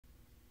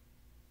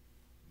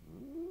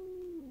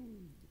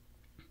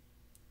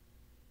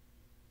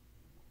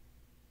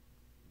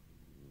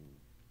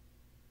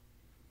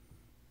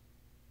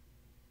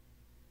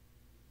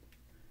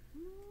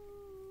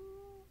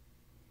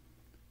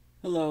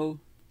Hello,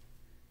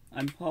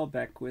 I'm Paul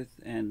Beckwith,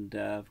 and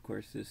of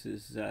course, this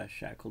is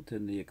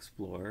Shackleton the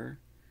Explorer.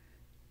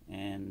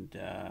 And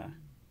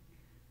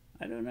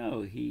I don't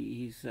know,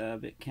 he's a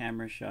bit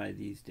camera shy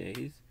these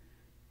days.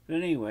 But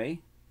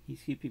anyway,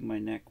 he's keeping my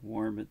neck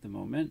warm at the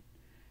moment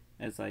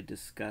as I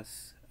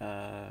discuss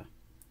some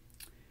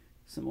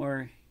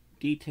more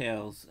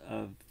details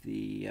of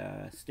the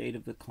state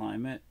of the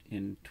climate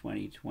in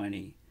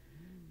 2020.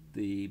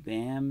 The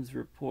BAMS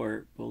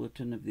report,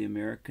 Bulletin of the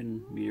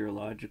American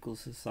Meteorological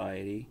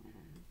Society,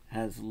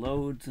 has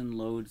loads and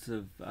loads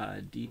of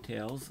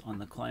details on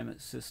the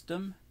climate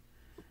system,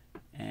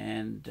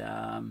 and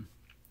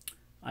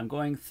I'm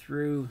going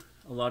through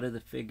a lot of the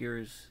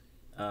figures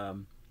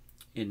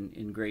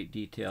in great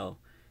detail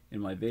in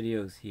my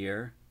videos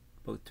here,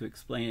 both to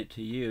explain it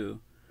to you,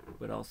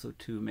 but also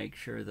to make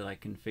sure that I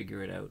can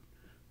figure it out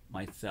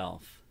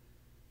myself.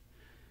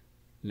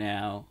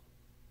 Now,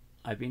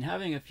 I've been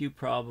having a few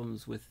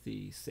problems with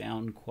the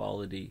sound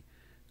quality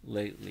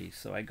lately,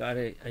 so I got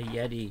a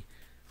Yeti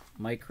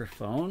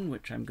microphone,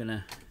 which I'm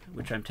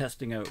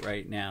testing out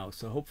right now.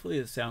 So hopefully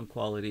the sound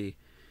quality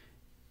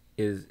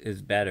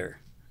is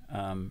better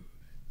from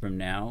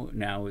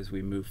now as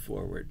we move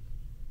forward.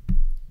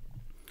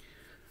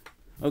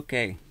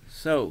 Okay,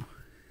 so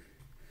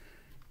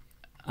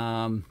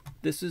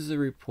this is the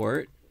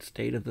report,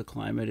 State of the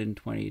Climate in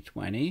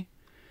 2020.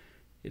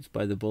 It's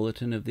by the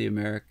Bulletin of the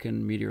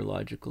American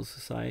Meteorological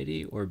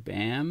Society, or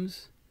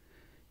BAMS.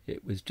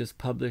 It was just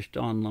published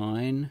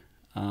online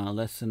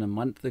less than a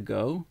month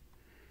ago,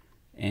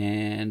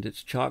 and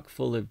it's chock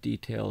full of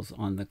details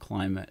on the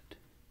climate.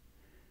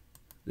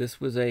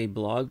 This was a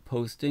blog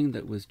posting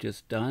that was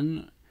just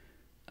done.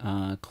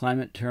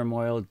 Climate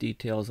turmoil,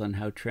 details on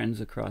how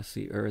trends across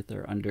the earth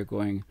are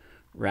undergoing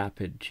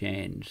rapid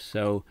change.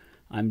 So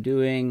I'm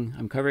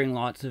covering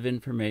lots of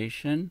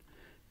information,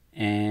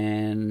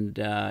 and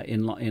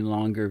in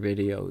longer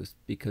videos,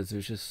 because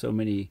there's just so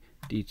many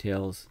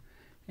details,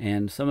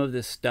 and some of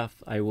this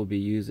stuff I will be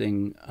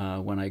using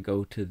when I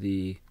go to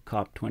the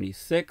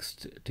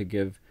COP26 to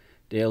give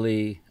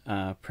daily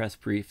press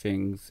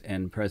briefings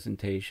and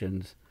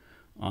presentations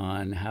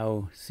on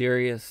how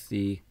serious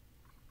the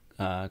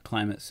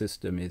climate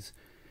system is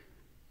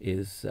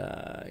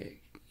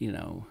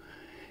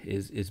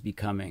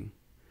becoming,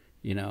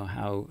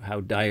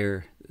 how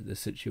dire the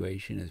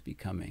situation is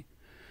becoming.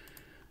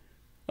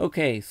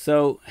 Okay,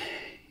 so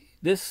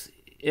this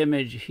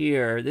image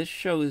here, this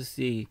shows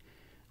the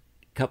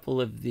couple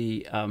of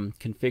the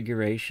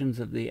configurations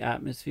of the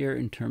atmosphere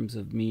in terms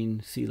of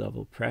mean sea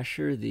level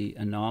pressure, the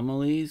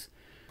anomalies.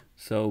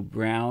 So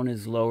brown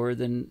is lower,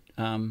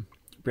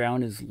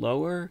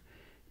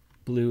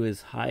 blue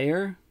is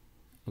higher,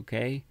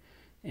 okay?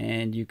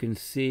 And you can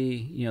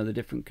see, the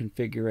different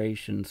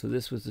configurations. So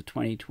this was the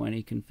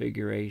 2020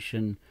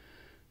 configuration,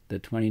 the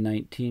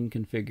 2019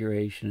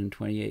 configuration, and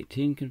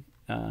 2018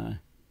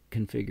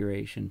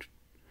 configuration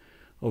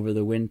over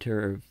the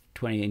winter of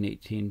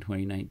 2018,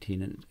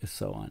 2019, and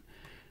so on.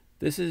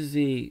 This is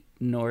the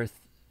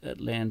North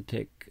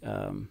Atlantic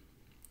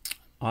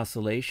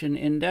Oscillation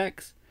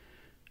Index.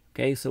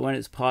 Okay, so when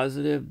it's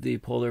positive, the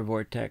polar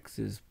vortex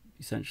is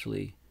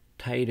essentially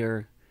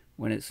tighter.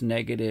 When it's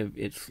negative,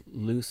 it's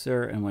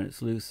looser, and when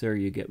it's looser,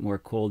 you get more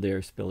cold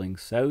air spilling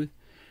south.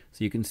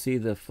 So you can see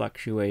the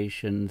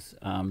fluctuations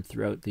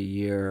throughout the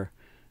year.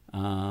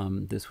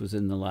 This was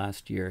in the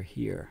last year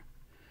here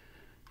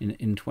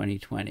in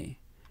 2020.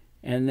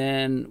 And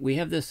then we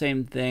have the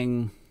same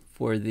thing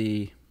for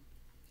the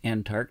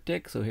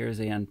Antarctic. So here's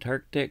the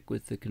Antarctic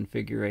with the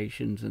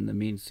configurations and the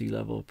mean sea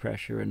level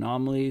pressure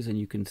anomalies, and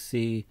you can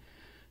see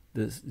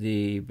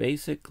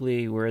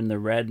basically we're in the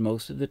red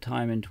most of the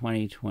time in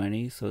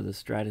 2020. So the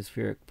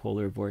stratospheric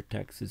polar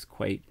vortex is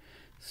quite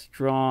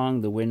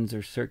strong. The winds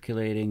are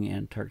circulating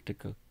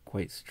Antarctica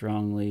quite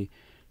strongly.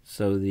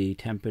 So the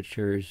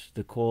temperatures,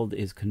 the cold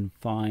is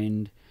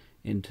confined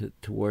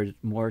towards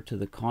more to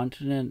the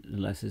continent, and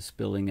less is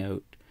spilling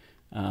out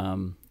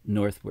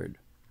northward.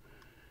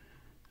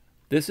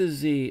 This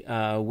is the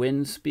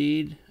wind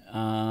speed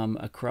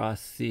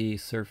across the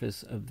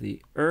surface of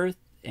the Earth,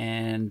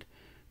 and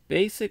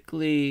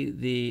basically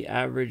the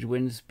average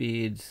wind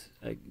speeds,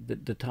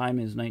 the time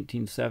is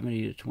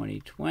 1970 to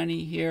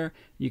 2020 here.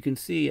 You can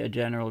see a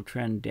general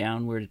trend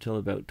downward until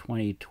about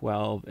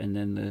 2012, and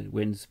then the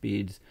wind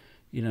speeds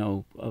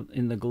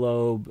in the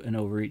globe and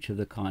over each of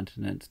the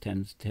continents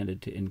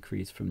tended to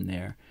increase from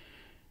there.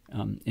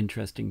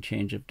 Interesting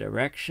change of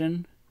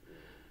direction.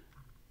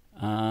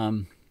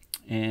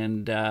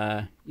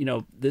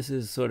 This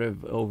is sort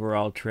of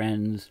overall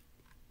trends.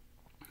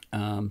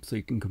 So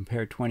you can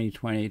compare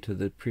 2020 to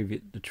the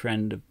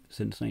trend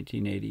since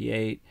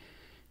 1988,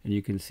 and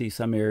you can see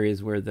some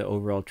areas where the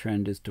overall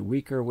trend is to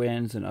weaker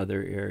winds, and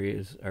other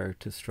areas are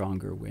to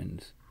stronger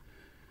winds.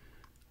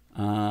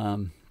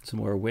 Some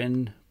more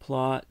wind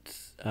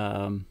plots,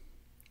 and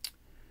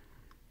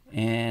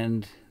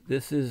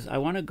I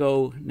want to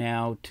go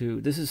now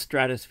to, this is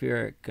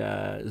stratospheric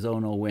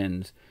zonal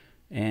winds,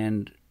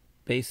 and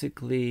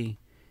basically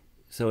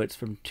so it's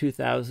from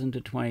 2000 to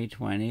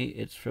 2020.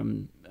 It's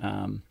from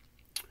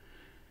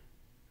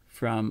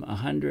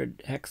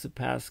 100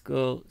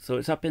 hexapascal, so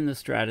it's up in the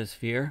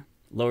stratosphere,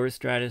 lower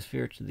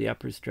stratosphere to the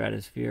upper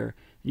stratosphere.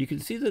 You can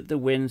see that the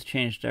winds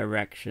change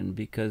direction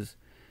because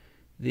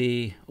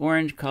the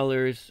orange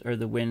colors are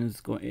the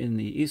winds going in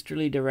the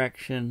easterly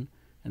direction,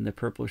 and the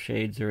purple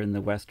shades are in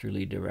the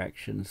westerly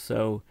direction.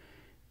 So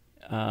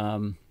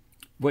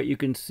what you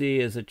can see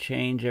is a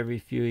change every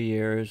few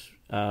years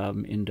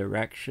in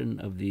direction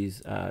of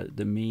these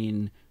the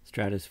mean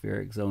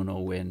stratospheric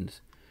zonal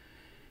winds.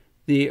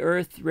 The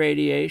Earth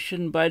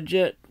radiation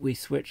budget, we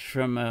switched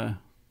from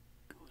a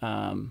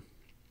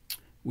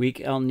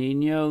weak El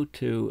Nino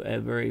to a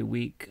very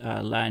weak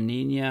La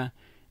Nina,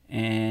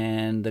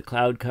 and the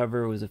cloud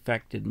cover was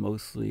affected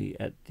mostly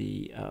at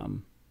the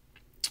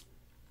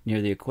near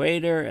the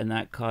equator, and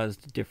that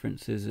caused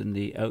differences in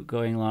the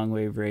outgoing long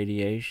wave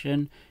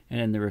radiation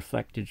and in the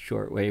reflected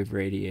short wave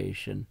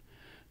radiation.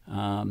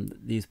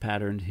 These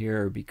patterns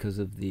here are because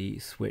of the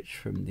switch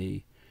from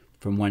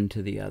one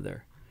to the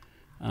other.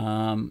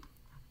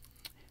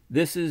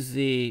 This is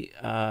the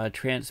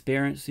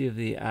transparency of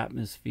the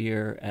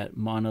atmosphere at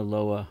Mauna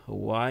Loa,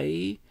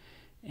 Hawaii,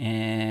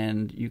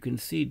 and you can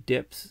see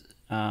dips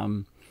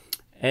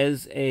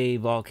as a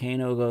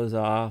volcano goes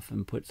off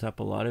and puts up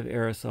a lot of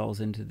aerosols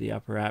into the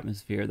upper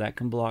atmosphere. That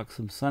can block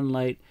some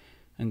sunlight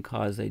and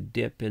cause a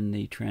dip in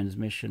the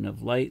transmission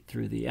of light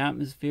through the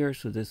atmosphere.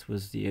 So this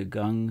was the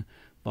Agung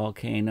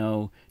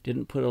volcano.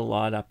 Didn't put a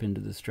lot up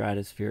into the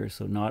stratosphere,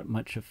 so not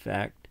much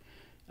effect.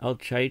 El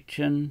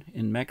Chichen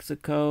in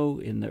Mexico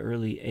in the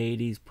early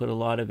 80s put a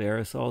lot of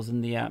aerosols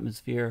in the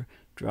atmosphere,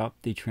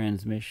 dropped the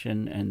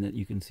transmission, and that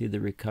you can see the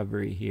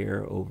recovery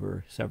here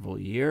over several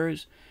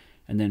years.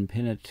 And then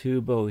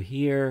Pinatubo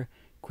here,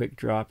 quick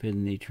drop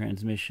in the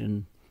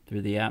transmission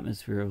through the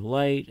atmosphere of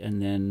light,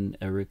 and then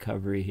a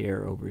recovery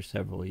here over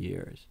several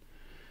years.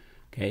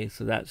 Okay,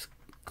 so that's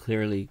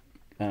clearly,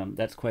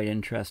 that's quite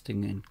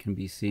interesting and can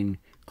be seen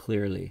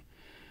clearly.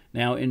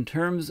 Now, in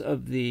terms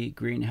of the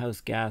greenhouse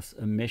gas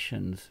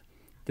emissions,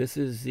 this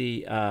is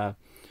the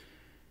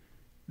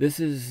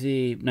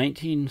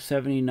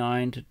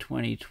 1979 to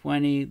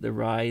 2020, the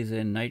rise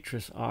in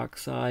nitrous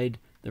oxide,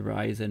 the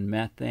rise in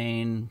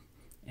methane,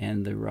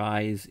 and the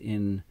rise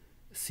in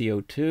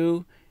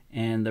CO2.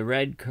 And the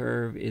red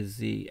curve is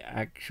the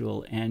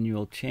actual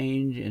annual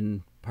change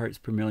in parts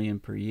per million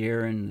per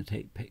year in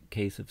the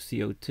case of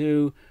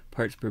CO2,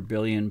 parts per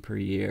billion per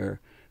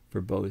year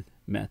for both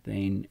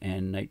methane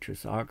and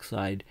nitrous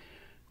oxide.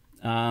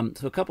 So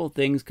a couple of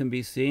things can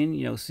be seen.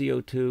 You know,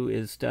 CO2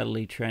 is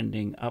steadily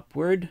trending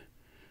upward.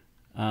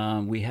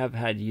 We have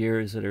had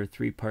years that are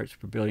 3 parts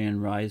per billion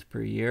rise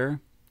per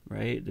year,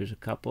 right? There's a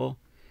couple.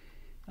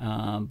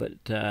 But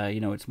you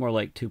know, it's more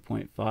like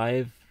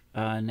 2.5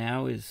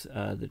 now is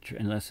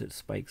unless it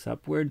spikes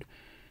upward.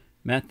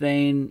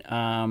 Methane,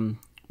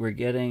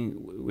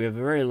 we have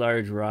a very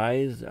large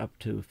rise up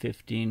to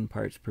 15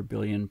 parts per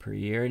billion per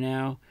year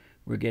now.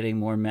 We're getting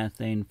more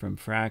methane from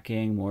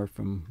fracking, more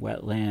from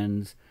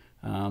wetlands.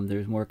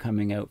 There's more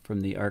coming out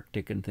from the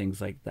Arctic and things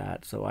like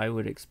that. So I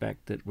would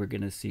expect that we're going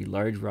to see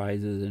large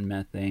rises in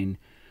methane.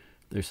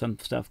 There's some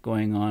stuff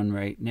going on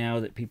right now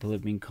that people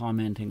have been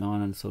commenting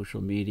on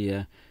social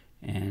media,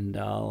 and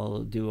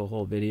I'll do a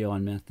whole video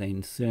on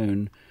methane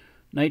soon.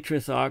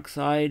 Nitrous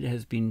oxide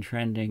has been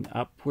trending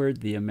upward,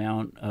 the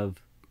amount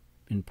of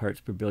in parts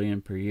per billion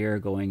per year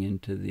going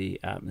into the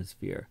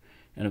atmosphere.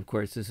 And of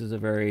course, this is a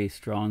very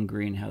strong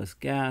greenhouse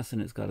gas,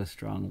 and it's got a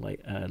strong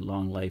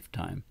long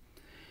lifetime.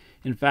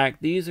 In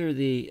fact, these are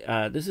the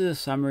this is a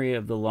summary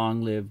of the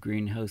long-lived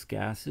greenhouse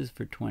gases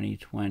for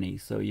 2020.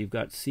 So you've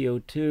got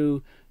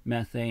CO2,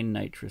 methane,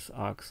 nitrous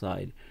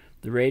oxide.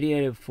 The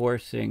radiative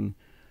forcing,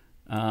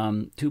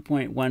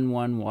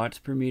 2.11 watts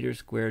per meter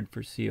squared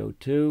for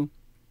CO2.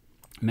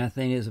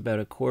 Methane is about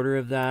a quarter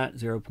of that,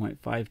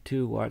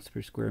 0.52 watts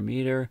per square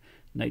meter.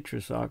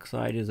 Nitrous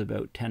oxide is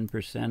about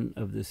 10%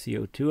 of the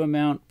CO2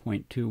 amount,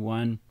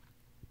 0.21.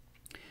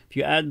 If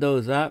you add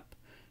those up,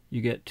 you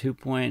get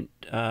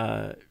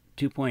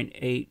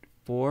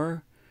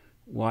 2.84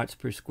 watts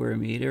per square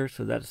meter.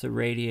 So that's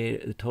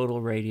the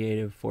total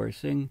radiative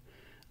forcing.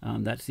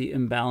 That's the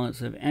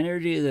imbalance of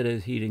energy that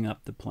is heating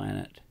up the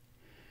planet.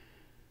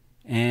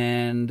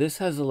 And this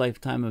has a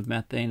lifetime of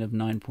methane of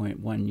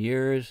 9.1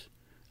 years,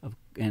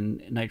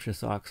 and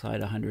nitrous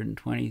oxide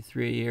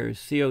 123 years.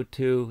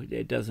 CO2,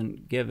 it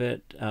doesn't give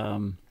it,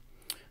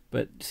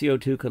 but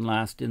CO2 can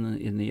last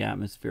in the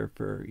atmosphere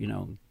for, you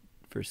know,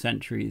 for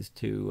centuries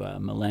to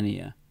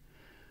millennia.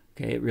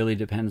 Okay, it really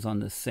depends on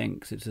the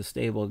sinks. It's a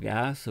stable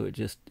gas, so you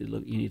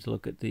need to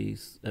look at the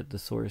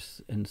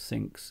source and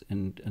sinks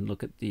and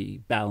look at the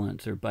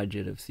balance or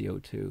budget of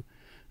CO2.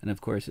 And of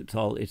course,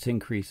 it's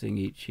increasing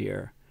each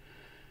year.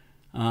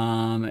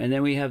 And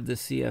then we have the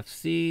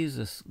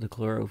CFCs, the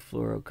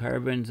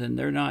chlorofluorocarbons, and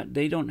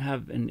they don't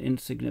have an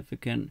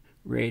insignificant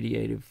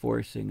radiative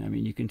forcing. I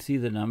mean, you can see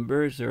the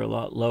numbers; they're a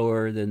lot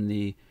lower than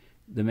the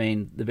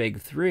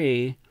big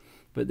three,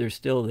 but they're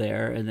still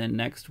there. And then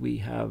next we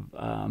have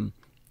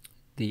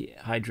the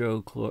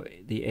HCFCs,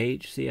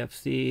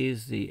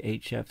 the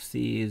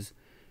HFCs,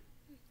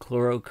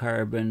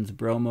 chlorocarbons,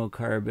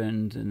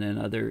 bromocarbons, and then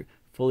other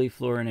fully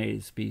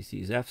fluorinated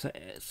species.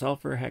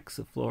 Sulfur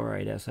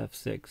hexafluoride,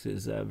 SF6,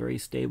 is a very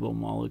stable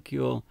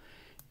molecule.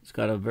 It's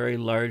got a very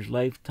large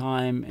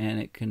lifetime, and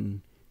it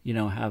can,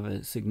 have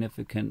a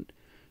significant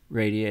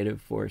radiative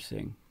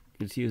forcing.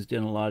 It's used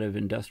in a lot of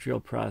industrial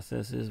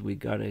processes. We've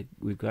got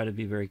to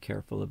be very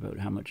careful about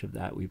how much of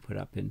that we put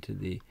up into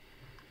the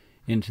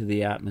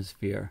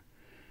atmosphere.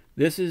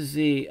 This is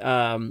the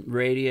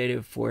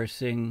radiative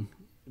forcing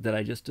that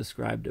I just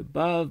described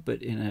above,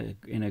 but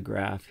in a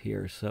graph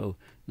here. So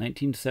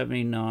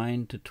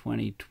 1979 to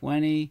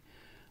 2020.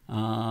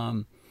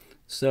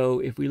 So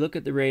if we look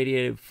at the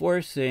radiative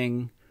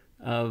forcing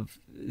of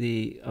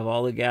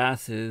all the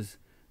gases,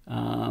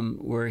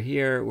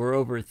 we're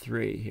over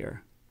 3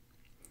 here.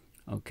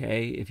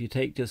 Okay, if you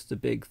take just the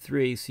big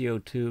 3,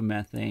 CO2,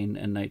 methane,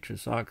 and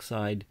nitrous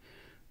oxide,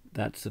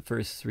 that's the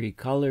first 3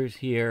 colors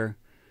here.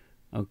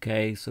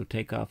 Okay, so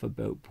take off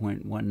about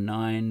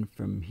 0.19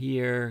 from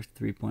here,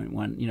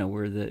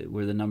 3.1,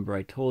 we're the number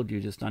I told you,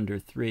 just under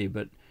 3.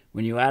 But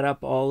when you add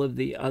up all of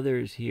the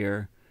others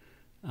here,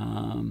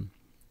 and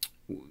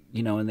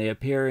they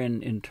appear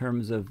in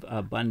terms of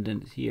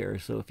abundance here.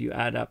 So if you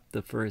add up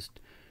the first,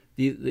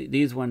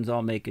 these ones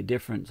all make a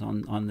difference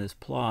on this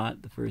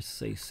plot, the first,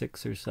 say,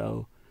 6 or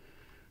so,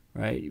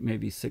 right?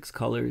 Maybe 6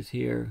 colors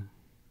here.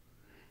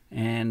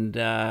 And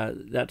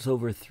that's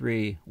over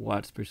 3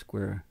 watts per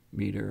square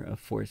meter of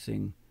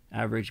forcing,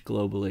 average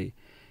globally.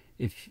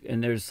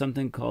 And there's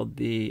something called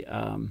the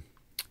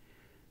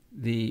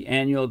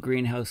annual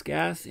greenhouse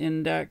gas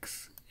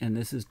index, and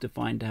this is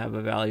defined to have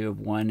a value of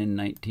 1 in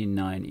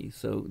 1990.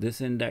 So this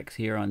index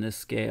here on this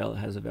scale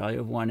has a value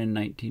of 1 in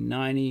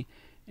 1990,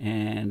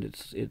 and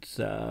it's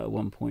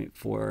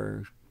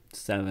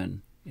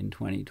 1.47 in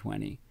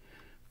 2020.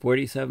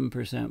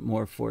 47%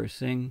 more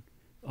forcing,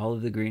 all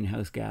of the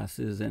greenhouse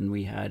gases, than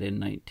we had in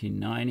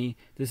 1990.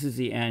 This is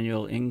the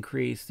annual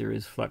increase. There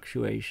is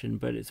fluctuation,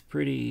 but it's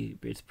pretty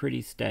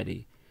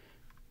steady.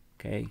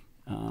 Okay,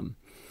 and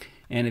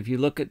if you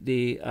look at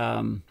the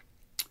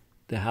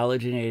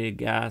halogenated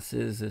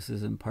gases, this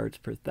is in parts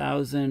per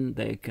thousand.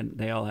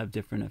 They all have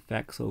different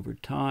effects over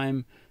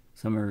time.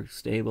 Some are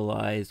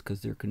stabilized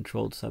because they're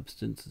controlled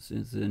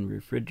substances in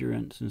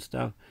refrigerants and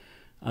stuff.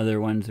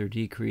 Other ones are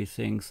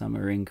decreasing, some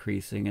are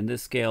increasing, and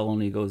this scale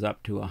only goes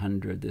up to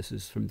 100. This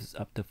is from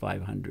up to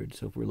 500.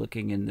 So if we're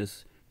looking in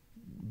this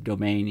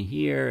domain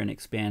here and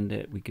expand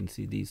it, we can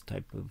see these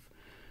type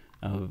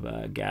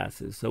of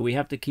gases. So we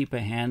have to keep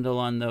a handle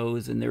on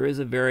those, and there is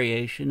a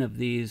variation of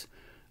these,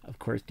 of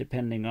course,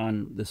 depending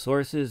on the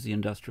sources, the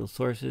industrial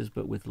sources,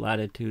 but with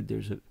latitude,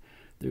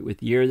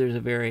 with year, there's a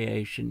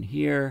variation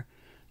here.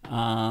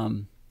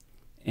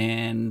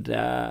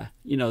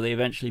 They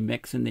eventually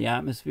mix in the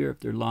atmosphere if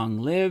they're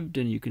long-lived,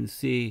 and you can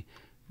see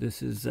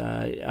this is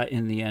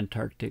in the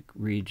Antarctic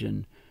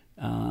region,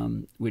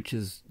 which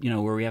is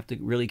where we have to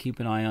really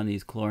keep an eye on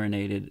these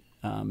chlorinated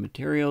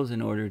materials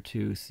in order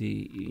to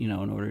see, in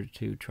order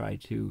to try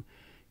to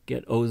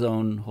get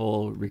ozone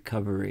hole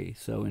recovery.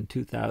 So in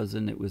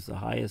 2000 it was the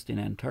highest in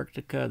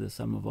Antarctica, the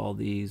sum of all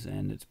these,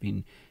 and it's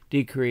been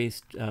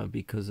decreased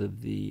because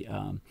of the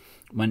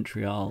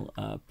Montreal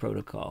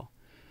Protocol.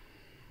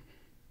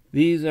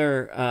 These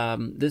are,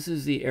 this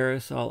is the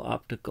aerosol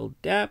optical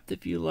depth,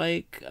 if you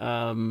like.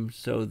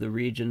 So the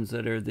regions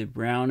that are the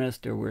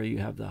brownest are where you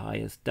have the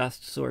highest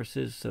dust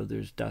sources. So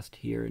there's dust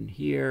here and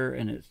here,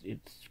 and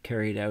it's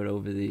carried out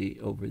over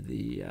the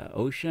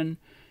ocean.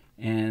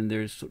 And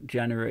there's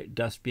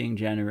dust being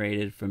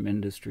generated from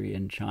industry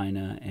in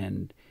China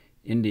and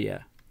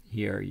India.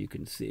 Here you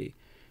can see.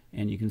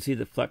 And you can see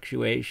the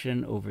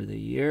fluctuation over the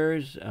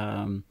years.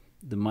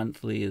 The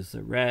monthly is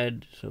the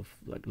red, so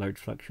like large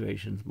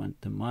fluctuations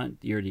month to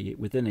month, year to year,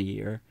 within a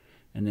year,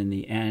 and then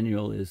the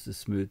annual is the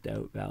smoothed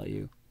out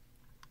value.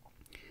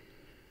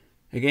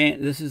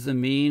 Again, this is the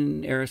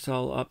mean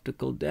aerosol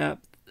optical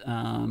depth,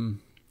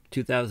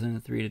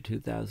 2003 to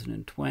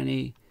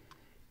 2020,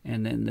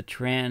 and then the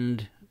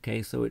trend.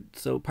 Okay, so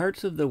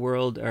parts of the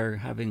world are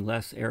having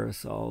less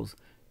aerosols,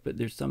 but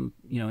there's some,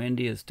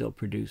 India is still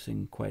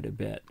producing quite a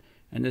bit,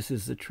 and this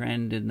is the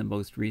trend in the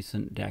most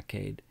recent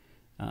decade.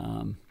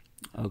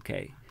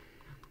 Okay,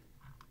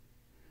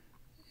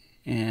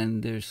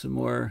 and there's some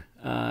more.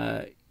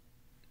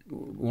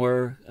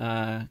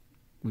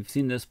 We've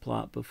seen this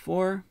plot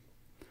before,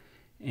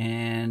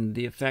 and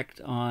the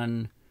effect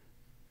on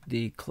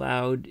the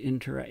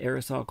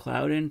aerosol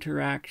cloud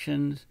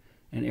interactions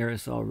and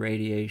aerosol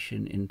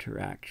radiation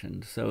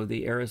interactions. So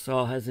the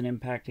aerosol has an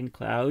impact in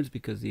clouds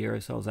because the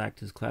aerosols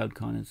act as cloud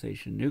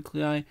condensation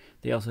nuclei.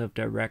 They also have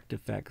direct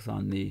effects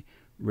on the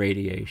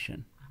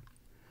radiation.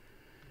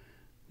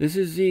 This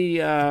is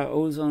the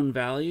ozone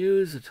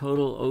values, the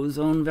total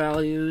ozone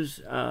values.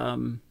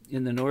 In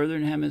the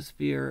northern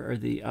hemisphere are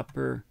the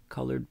upper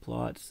colored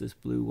plots, this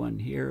blue one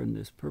here and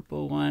this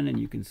purple one,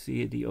 and you can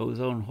see the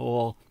ozone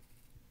hole,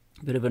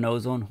 a bit of an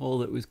ozone hole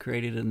that was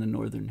created in the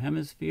northern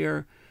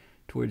hemisphere.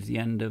 towards the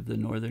end of the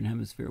northern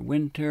hemisphere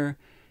winter,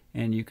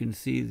 and you can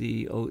see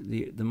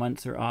the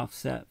months are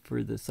offset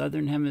for the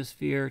southern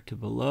hemisphere to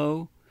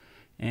below,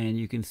 and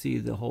you can see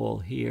the hole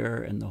here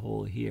and the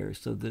hole here.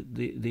 So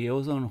the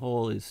ozone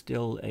hole is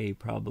still a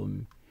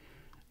problem,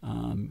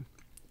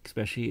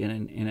 especially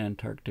in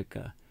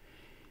Antarctica.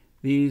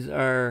 These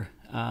are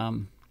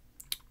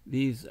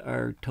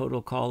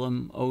total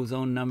column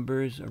ozone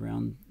numbers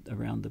around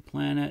the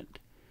planet,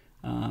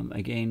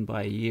 again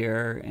by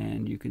year,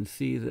 and you can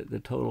see that the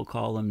total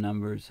column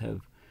numbers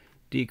have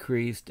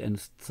decreased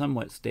and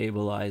somewhat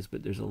stabilized,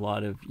 but there's a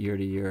lot of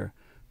year-to-year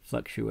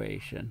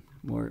fluctuation.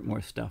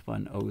 More stuff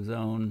on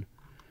ozone.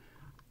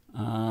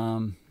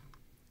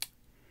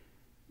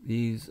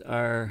 These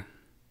are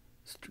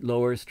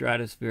lower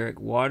stratospheric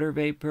water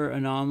vapor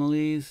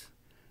anomalies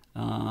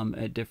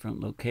at different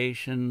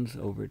locations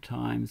over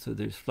time. So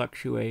there's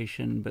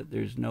fluctuation, but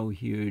there's no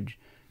huge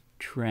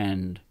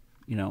trend,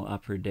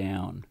 up or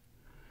down.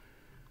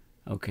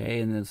 Okay,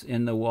 and that's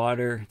in the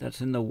water.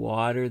 That's in the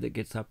water that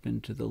gets up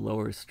into the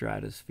lower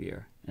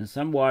stratosphere. And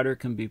some water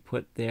can be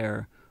put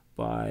there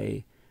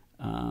by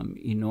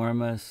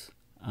enormous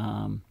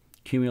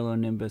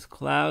cumulonimbus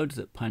clouds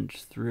that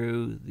punch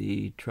through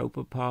the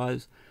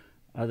tropopause.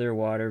 Other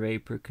water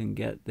vapor can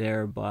get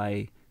there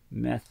by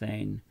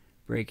methane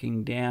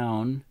breaking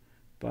down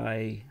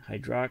by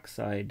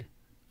hydroxide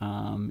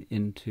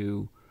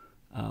into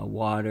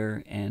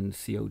water and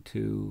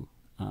CO2.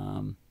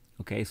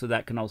 Okay, so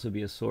that can also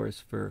be a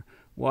source for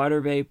water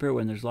vapor.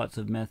 When there's lots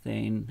of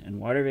methane and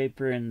water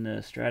vapor in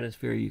the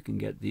stratosphere, you can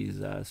get these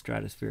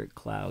stratospheric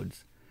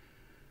clouds.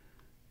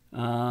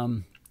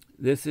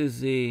 This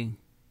is the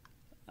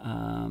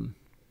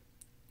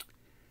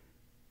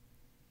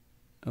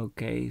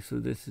okay, so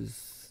this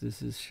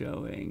is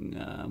showing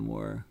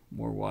more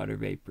water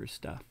vapor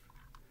stuff.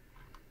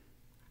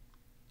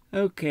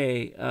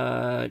 Okay,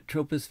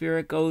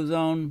 tropospheric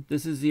ozone.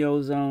 This is the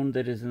ozone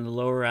that is in the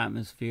lower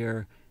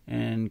atmosphere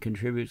and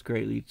contributes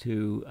greatly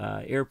to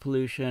air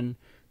pollution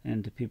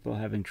and to people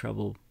having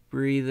trouble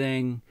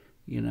breathing,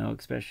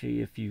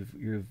 especially if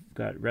you've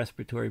got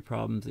respiratory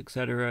problems,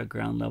 etc.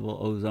 Ground level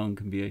ozone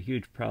can be a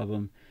huge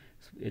problem.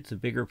 It's a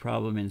bigger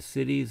problem in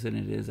cities than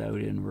it is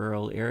out in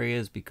rural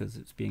areas because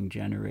it's being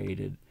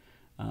generated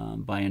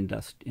by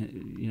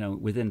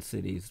within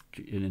cities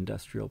in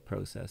industrial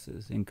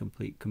processes,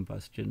 incomplete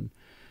combustion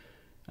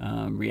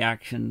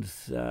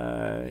reactions,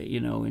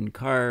 in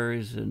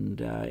cars,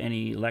 and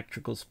any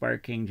electrical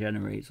sparking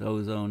generates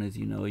ozone. As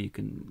you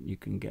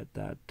can get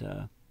that,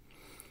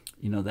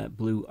 that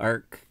blue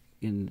arc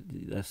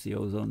that's the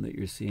ozone that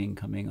you're seeing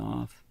coming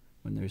off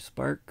when there's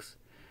sparks.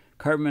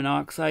 Carbon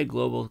monoxide,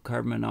 global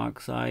carbon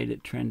monoxide,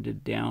 it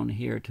trended down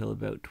here till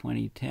about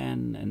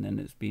 2010, and then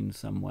it's been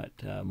somewhat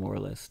more or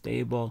less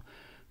stable.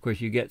 Of course,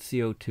 you get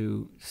CO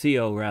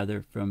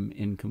from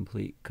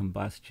incomplete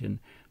combustion.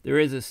 There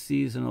is a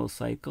seasonal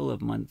cycle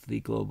of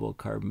monthly global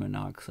carbon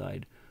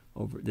monoxide.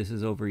 This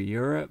is over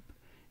Europe,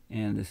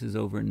 and this is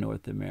over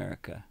North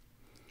America.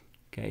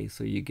 Okay,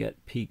 so you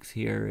get peaks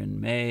here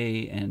in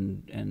May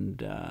and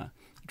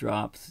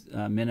drops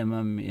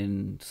minimum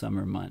in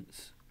summer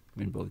months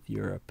in both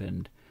Europe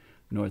and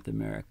North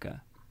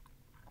America.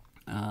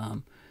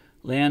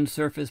 Land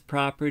surface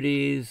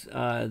properties.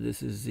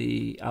 This is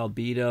the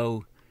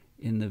albedo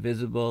in the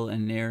visible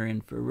and near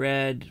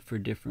infrared for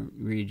different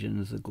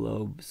regions. The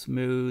globe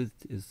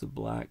smoothed is the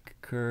black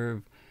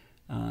curve.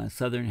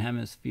 Southern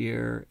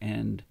hemisphere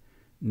and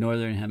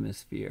northern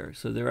hemisphere.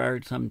 So there are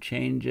some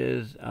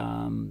changes.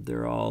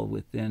 They're all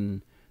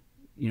within,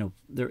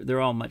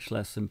 they're all much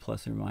less than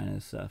plus or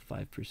minus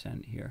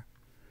 5% here.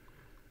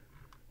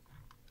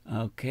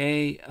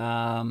 Okay,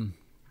 and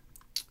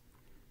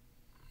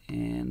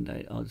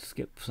I'll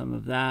skip some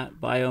of that.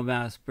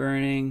 Biomass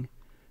burning.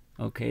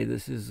 Okay,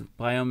 this is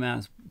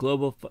biomass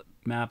global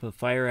map of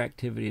fire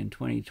activity in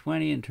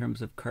 2020 in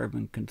terms of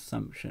carbon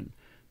consumption.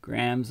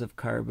 Grams of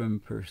carbon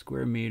per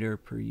square meter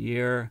per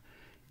year.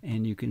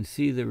 And you can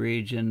see the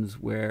regions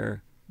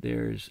where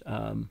there's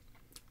a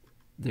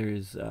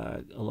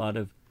lot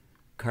of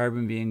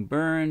carbon being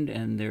burned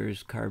and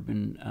there's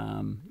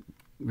carbon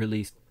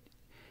released.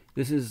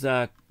 This is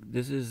the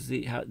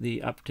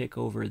uptick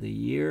over the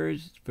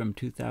years from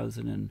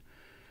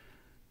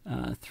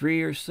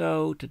 2003 or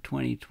so to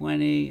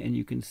 2020, and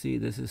you can see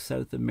this is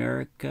South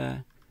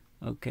America.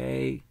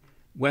 Okay,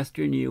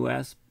 Western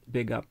U.S.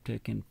 big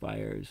uptick in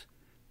fires.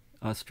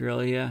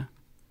 Australia,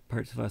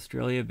 parts of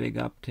Australia, big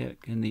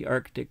uptick, and the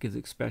Arctic is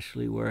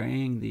especially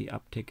worrying. The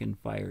uptick in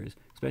fires,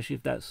 especially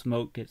if that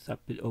smoke gets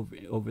up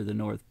over the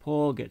North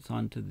Pole, gets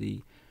onto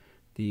the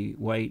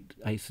white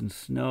ice and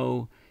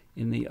snow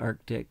in the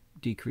Arctic,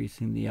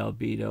 decreasing the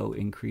albedo,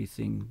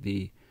 increasing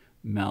the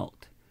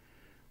melt.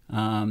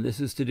 This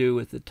is to do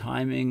with the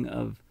timing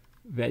of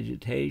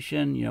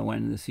vegetation,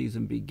 when the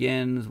season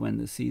begins, when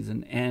the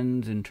season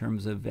ends in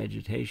terms of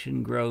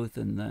vegetation growth,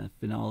 and the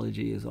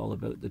phenology is all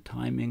about the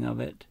timing of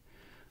it,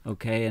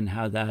 okay, and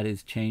how that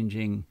is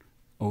changing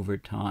over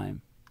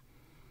time.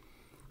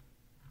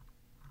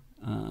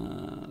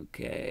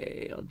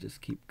 Okay, I'll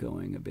just keep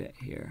going a bit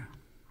here.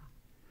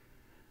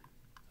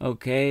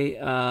 Okay,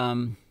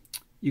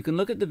 you can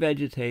look at the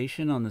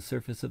vegetation on the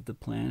surface of the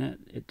planet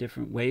at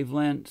different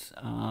wavelengths,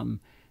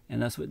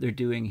 and that's what they're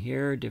doing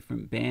here,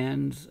 different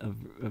bands of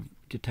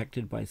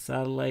detected by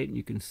satellite. And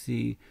you can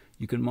see,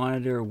 you can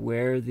monitor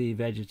where the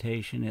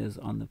vegetation is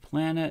on the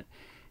planet,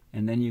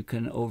 and then you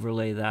can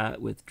overlay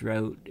that with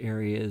drought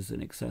areas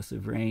and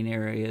excessive rain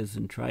areas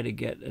and try to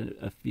get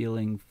a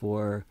feeling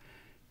for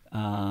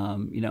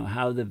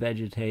how the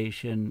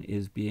vegetation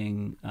is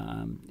being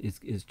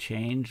is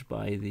changed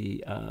by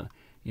the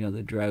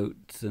the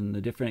droughts and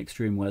the different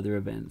extreme weather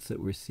events that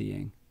we're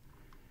seeing.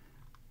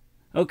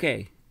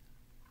 Okay,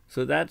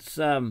 so that's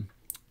I'll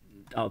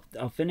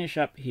finish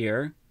up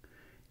here,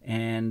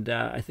 and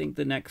I think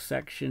the next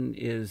section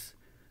is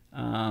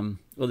well,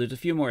 there's a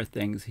few more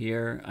things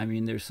here. I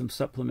mean, there's some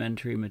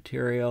supplementary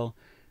material.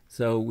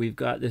 So we've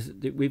got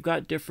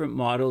different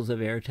models of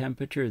air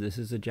temperature. This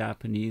is a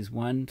Japanese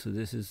one. So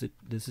this is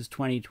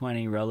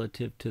 2020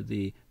 relative to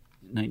the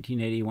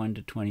 1981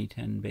 to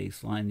 2010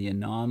 baseline, the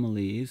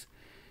anomalies,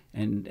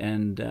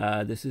 and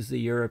this is the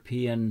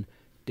European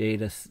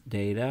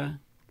data,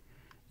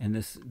 and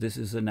this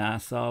is a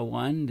NASA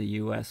one, the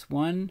U.S.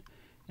 one,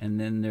 and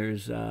then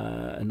there's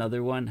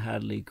another one,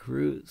 Hadley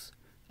Cruz,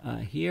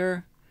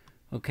 here.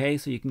 Okay,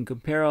 so you can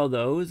compare all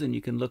those, and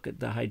you can look at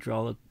the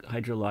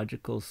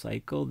hydrological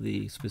cycle,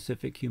 the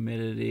specific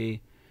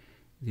humidity,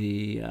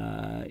 the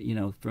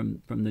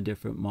from the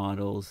different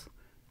models,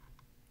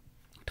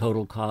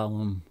 total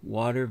column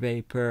water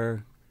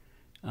vapor,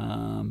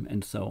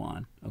 and so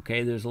on.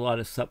 Okay, there's a lot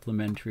of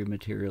supplementary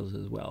materials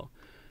as well.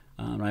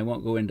 I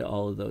won't go into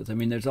all of those. I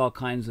mean, there's all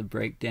kinds of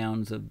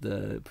breakdowns of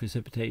the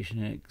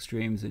precipitation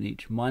extremes in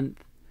each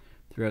month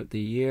throughout the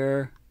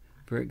year.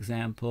 For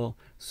example,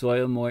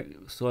 soil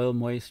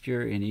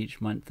moisture in each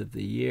month of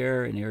the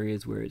year, in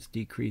areas where it's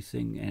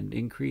decreasing and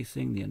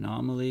increasing, the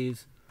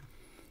anomalies.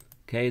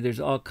 Okay, there's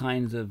all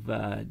kinds of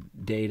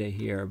data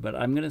here, but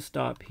I'm going to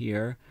stop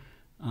here.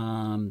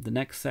 The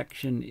next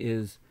section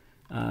is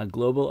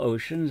global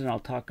oceans, and I'll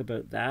talk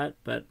about that.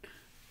 But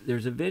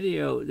there's a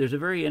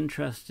very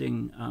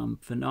interesting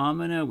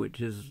phenomena which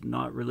is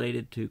not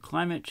related to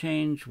climate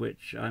change,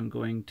 which I'm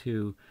going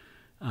to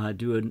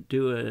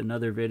do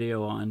another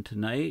video on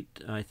tonight.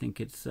 I think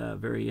it's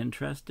very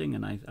interesting,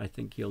 and I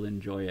think you'll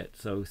enjoy it.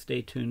 So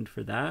stay tuned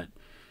for that.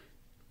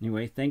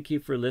 Anyway, thank you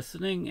for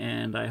listening,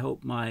 and I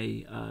hope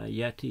my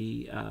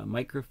Yeti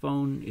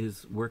microphone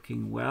is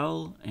working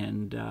well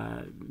and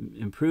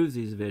improves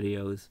these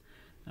videos.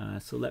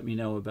 So let me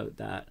know about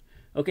that.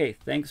 Okay,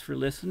 thanks for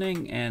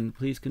listening, and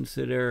please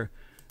consider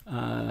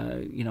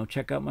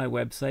check out my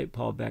website,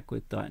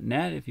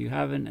 paulbeckwith.net, if you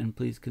haven't, and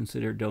please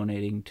consider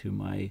donating to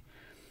my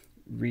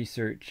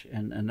research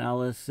and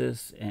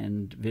analysis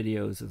and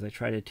videos as I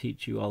try to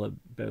teach you all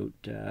about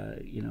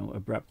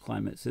abrupt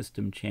climate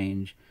system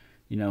change,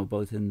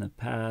 both in the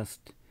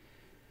past,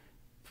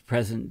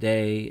 present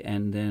day,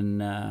 and then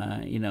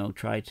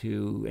try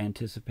to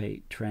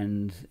anticipate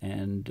trends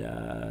and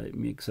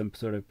make some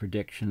sort of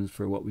predictions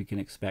for what we can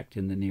expect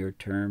in the near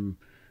term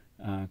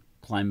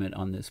climate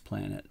on this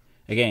planet.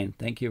 Again,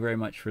 thank you very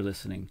much for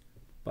listening.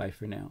 Bye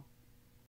for now.